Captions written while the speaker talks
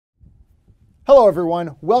Hello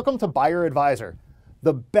everyone, welcome to Buyer Advisor,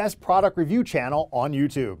 the best product review channel on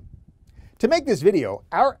YouTube. To make this video,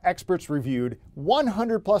 our experts reviewed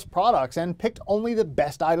 100 plus products and picked only the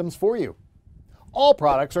best items for you. All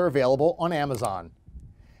products are available on Amazon.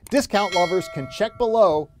 Discount lovers can check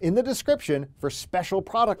below in the description for special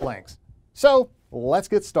product links. So let's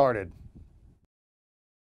get started.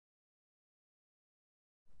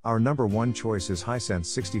 Our number one choice is Hisense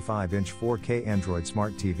 65-inch 4K Android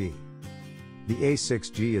Smart TV. The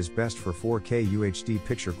A6G is best for 4K UHD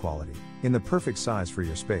picture quality, in the perfect size for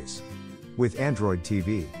your space. With Android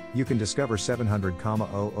TV, you can discover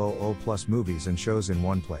 700,000 plus movies and shows in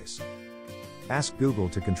one place. Ask Google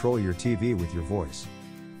to control your TV with your voice.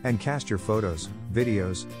 And cast your photos,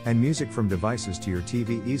 videos, and music from devices to your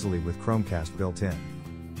TV easily with Chromecast built in.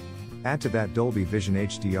 Add to that Dolby Vision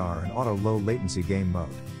HDR and auto low latency game mode.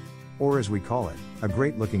 Or as we call it, a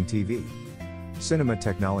great looking TV. Cinema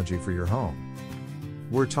technology for your home.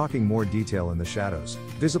 We're talking more detail in the shadows,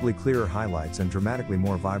 visibly clearer highlights and dramatically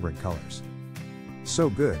more vibrant colors. So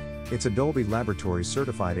good, it's a Dolby Laboratories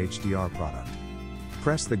certified HDR product.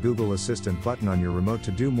 Press the Google Assistant button on your remote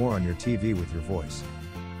to do more on your TV with your voice.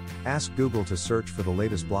 Ask Google to search for the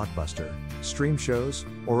latest blockbuster, stream shows,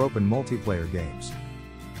 or open multiplayer games.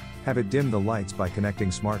 Have it dim the lights by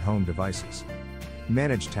connecting smart home devices.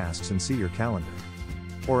 Manage tasks and see your calendar.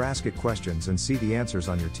 Or ask it questions and see the answers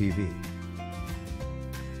on your TV.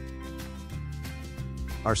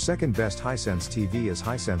 Our second best Hisense TV is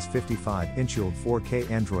Hisense 55-inch OLED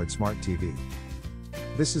 4K Android Smart TV.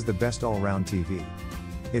 This is the best all-round TV.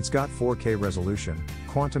 It's got 4K resolution,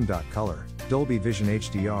 quantum dot color, Dolby Vision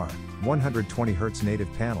HDR, 120Hz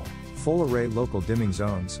native panel, full array local dimming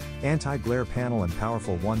zones, anti-glare panel and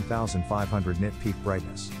powerful 1500 nit peak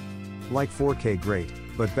brightness. Like 4K great,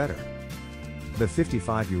 but better. The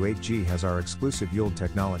 55 U8G has our exclusive OLED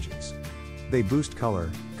technologies. They boost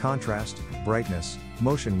color, contrast, brightness,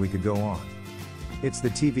 motion, we could go on. It's the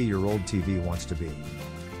TV your old TV wants to be.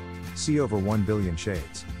 See over 1 billion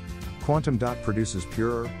shades. Quantum dot produces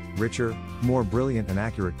purer, richer, more brilliant and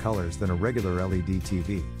accurate colors than a regular LED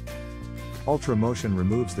TV. Ultra motion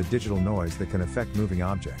removes the digital noise that can affect moving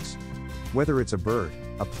objects. Whether it's a bird,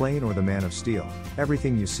 a plane or the Man of Steel,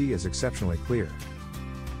 everything you see is exceptionally clear.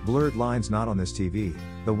 Blurred lines not on this TV.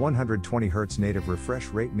 The 120Hz native refresh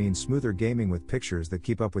rate means smoother gaming with pictures that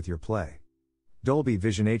keep up with your play. Dolby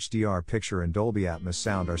Vision HDR picture and Dolby Atmos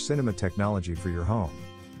sound are cinema technology for your home.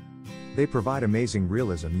 They provide amazing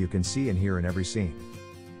realism you can see and hear in every scene.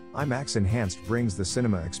 IMAX Enhanced brings the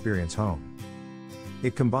cinema experience home.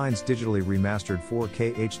 It combines digitally remastered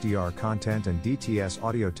 4K HDR content and DTS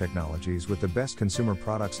audio technologies with the best consumer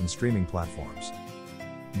products and streaming platforms.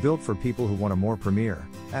 Built for people who want a more premier,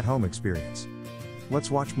 at-home experience. Let's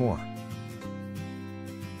watch more.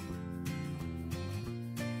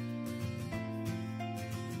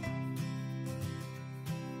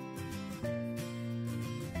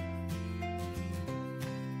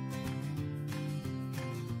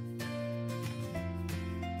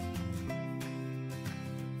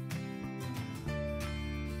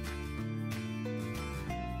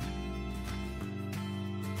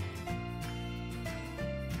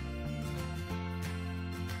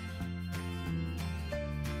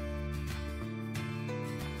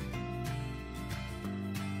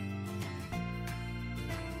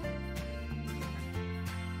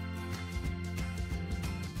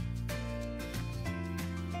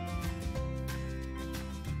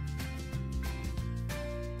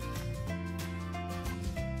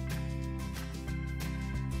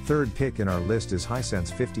 Third pick in our list is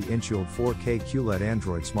Hisense 50-inch OLED 4K QLED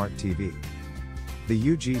Android Smart TV. The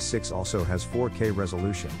UG6 also has 4K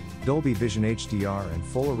resolution, Dolby Vision HDR and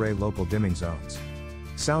full array local dimming zones.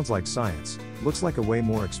 Sounds like science, looks like a way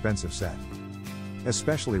more expensive set.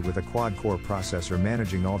 Especially with a quad-core processor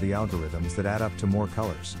managing all the algorithms that add up to more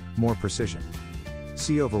colors, more precision.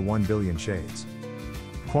 See over 1 billion shades.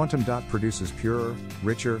 Quantum dot produces purer,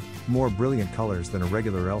 richer, more brilliant colors than a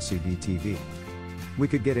regular LCD TV. We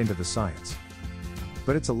could get into the science.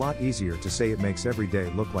 But it's a lot easier to say it makes every day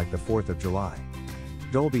look like the 4th of July.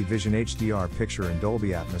 Dolby Vision HDR picture and Dolby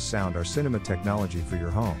Atmos sound are cinema technology for your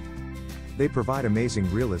home. They provide amazing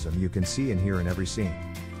realism you can see and hear in every scene.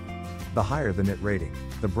 The higher the nit rating,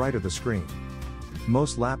 the brighter the screen.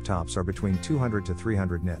 Most laptops are between 200 to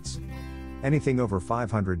 300 nits. Anything over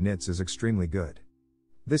 500 nits is extremely good.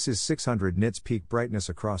 This is 600 nits peak brightness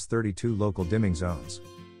across 32 local dimming zones.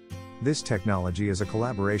 This technology is a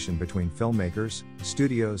collaboration between filmmakers,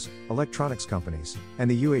 studios, electronics companies, and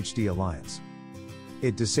the UHD Alliance.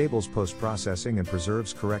 It disables post-processing and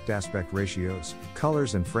preserves correct aspect ratios,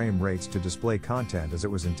 colors and frame rates to display content as it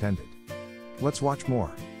was intended. Let's watch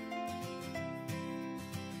more.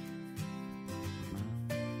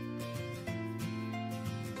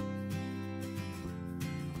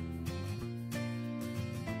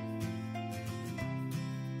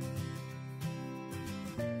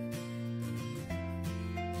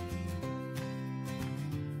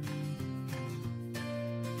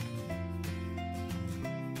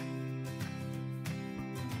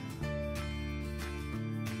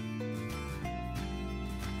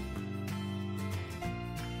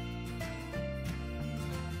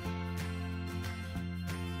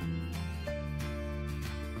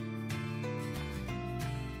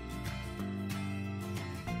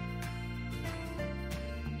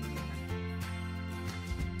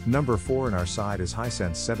 Number 4 in our side is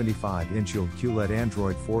Hisense 75-inch QLED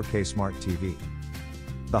Android 4K Smart TV.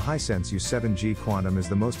 The Hisense U7G Quantum is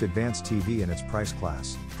the most advanced TV in its price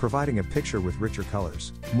class, providing a picture with richer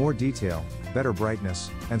colors, more detail, better brightness,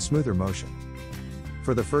 and smoother motion.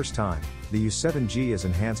 For the first time, the U7G is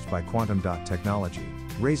enhanced by quantum dot technology,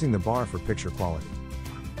 raising the bar for picture quality.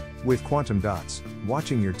 With quantum dots,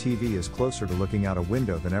 watching your TV is closer to looking out a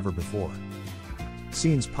window than ever before.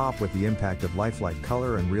 Scenes pop with the impact of lifelike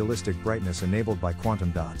color and realistic brightness enabled by quantum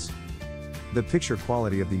dots. The picture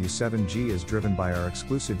quality of the U7G is driven by our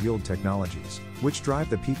exclusive yield technologies, which drive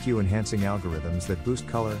the PQ enhancing algorithms that boost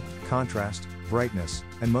color, contrast, brightness,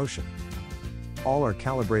 and motion. All are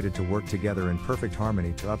calibrated to work together in perfect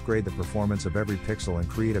harmony to upgrade the performance of every pixel and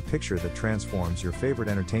create a picture that transforms your favorite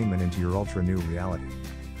entertainment into your ultra-new reality.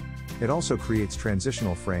 It also creates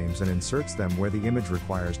transitional frames and inserts them where the image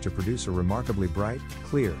requires to produce a remarkably bright,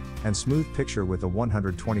 clear, and smooth picture with a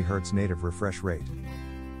 120Hz native refresh rate.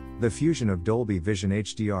 The fusion of Dolby Vision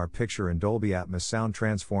HDR picture and Dolby Atmos sound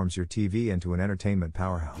transforms your TV into an entertainment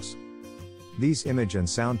powerhouse. These image and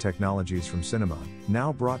sound technologies from cinema,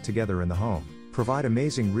 now brought together in the home, provide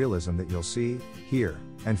amazing realism that you'll see, hear,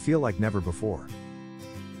 and feel like never before.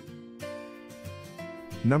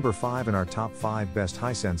 Number 5 in our top 5 best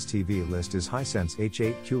Hisense TV list is Hisense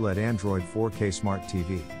H8 QLED Android 4K Smart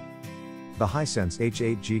TV. The Hisense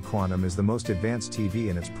H8G Quantum is the most advanced TV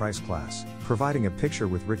in its price class, providing a picture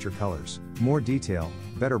with richer colors, more detail,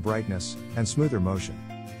 better brightness, and smoother motion.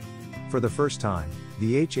 For the first time,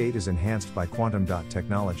 the H8 is enhanced by quantum dot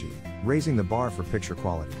technology, raising the bar for picture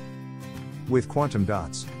quality. With quantum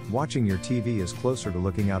dots, watching your TV is closer to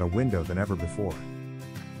looking out a window than ever before.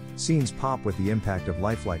 Scenes pop with the impact of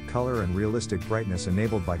lifelike color and realistic brightness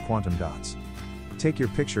enabled by quantum dots. Take your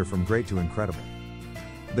picture from great to incredible.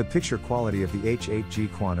 The picture quality of the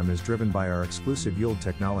H8G Quantum is driven by our exclusive yield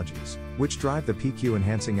technologies, which drive the PQ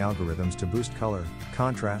enhancing algorithms to boost color,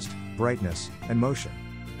 contrast, brightness, and motion.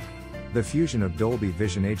 The fusion of Dolby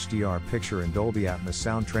Vision HDR picture and Dolby Atmos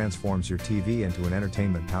sound transforms your TV into an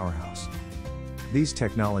entertainment powerhouse. These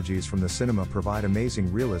technologies from the cinema provide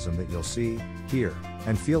amazing realism that you'll see, hear,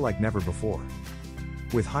 and feel like never before.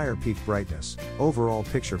 With higher peak brightness, overall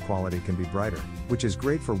picture quality can be brighter, which is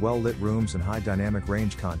great for well-lit rooms, and high dynamic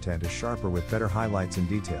range content is sharper with better highlights and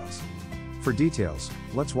details. For details,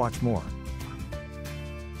 let's watch more.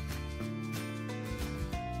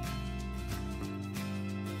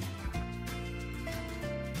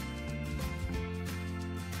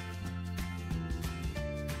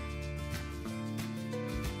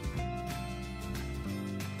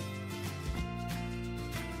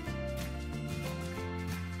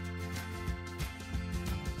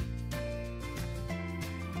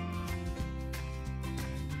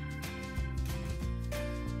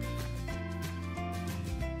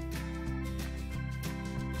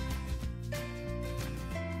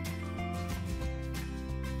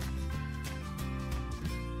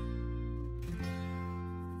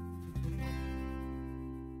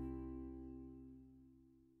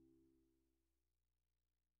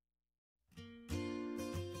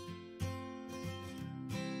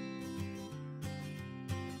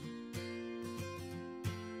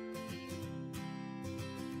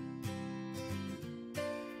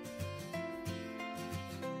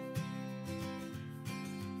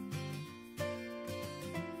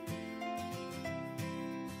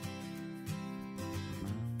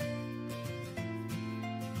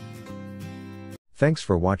 Thanks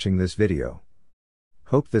for watching this video.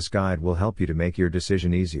 Hope this guide will help you to make your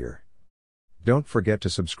decision easier. Don't forget to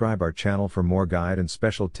subscribe our channel for more guide and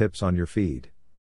special tips on your feed.